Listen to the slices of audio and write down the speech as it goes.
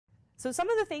So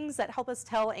some of the things that help us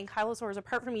tell ankylosaurs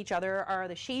apart from each other are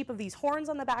the shape of these horns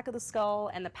on the back of the skull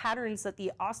and the patterns that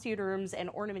the osteoderms and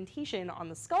ornamentation on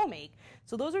the skull make.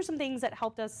 So those are some things that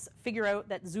helped us figure out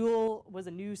that Zuul was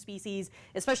a new species,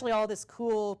 especially all this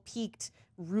cool peaked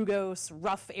rugose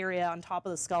rough area on top of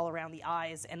the skull around the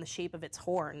eyes and the shape of its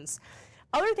horns.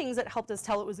 Other things that helped us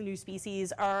tell it was a new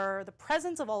species are the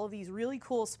presence of all of these really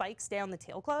cool spikes down the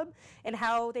tail club and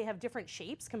how they have different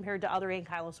shapes compared to other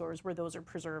ankylosaurs where those are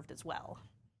preserved as well.